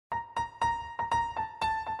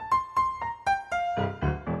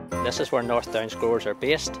This is where North Downs growers are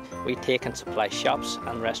based. We take and supply shops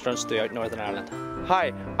and restaurants throughout Northern Ireland.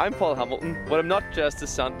 Hi, I'm Paul Hamilton, but I'm not dressed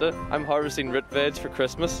as Santa. I'm harvesting root veg for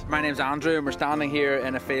Christmas. My name's Andrew and we're standing here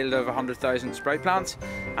in a field of 100,000 sprout plants,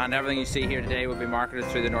 and everything you see here today will be marketed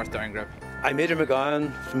through the North Down Group. I'm Aidan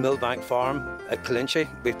McGowan from Millbank Farm at Colinchie.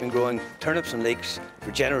 We've been growing turnips and leeks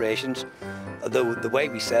for generations, although the way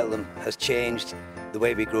we sell them has changed. The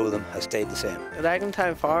way we grow them has stayed the same. At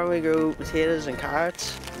Eglintown Farm we grow potatoes and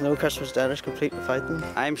carrots. No Christmas dinner's complete without them.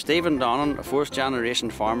 I'm Stephen Donnan, a fourth generation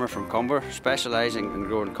farmer from Cumber, specialising in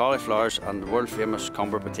growing cauliflowers and the world famous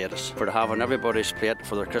Cumber potatoes for to have on everybody's plate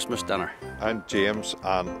for their Christmas dinner. I'm James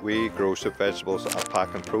and we grow soup vegetables and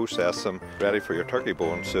pack and process them ready for your turkey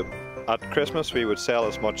bone soup. At Christmas we would sell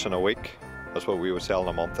as much in a week as what we would sell in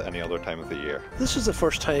a month any other time of the year. This is the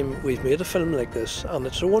first time we've made a film like this, and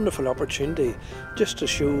it's a wonderful opportunity just to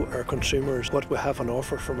show our consumers what we have on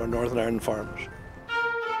offer from our Northern Ireland farms.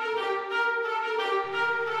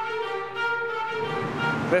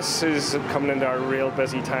 This is coming into a real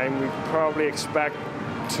busy time. We probably expect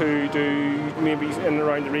to do maybe in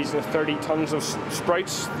around the region of 30 tonnes of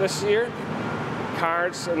sprouts this year.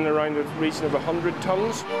 Carrots in around the region of 100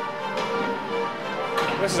 tonnes.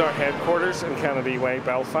 This is our headquarters in Kennedy Way,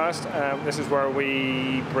 Belfast. This is where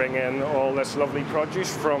we bring in all this lovely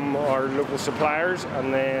produce from our local suppliers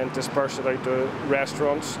and then disperse it out to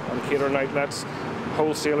restaurants and catering outlets,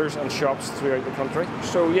 wholesalers and shops throughout the country.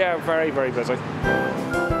 So yeah, very, very busy.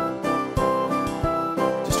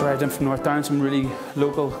 Just arrived in from North Down, some really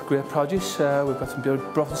local great produce. We've got some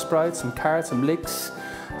good Brussels sprouts, some carrots, some leeks,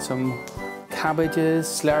 some cabbages,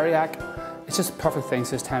 celeriac. It's just perfect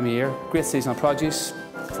things this time of year. Great seasonal produce.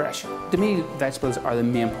 Fresh. To me, vegetables are the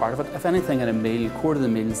main part of it. If anything in a meal, quarter of the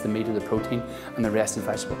meal is the meat or the protein and the rest is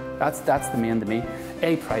vegetable. That's the main to me.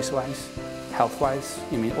 Price-wise, health-wise,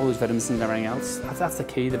 you mean all those vitamins and everything else. That's the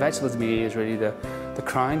key. The vegetables to me is really the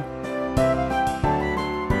crown.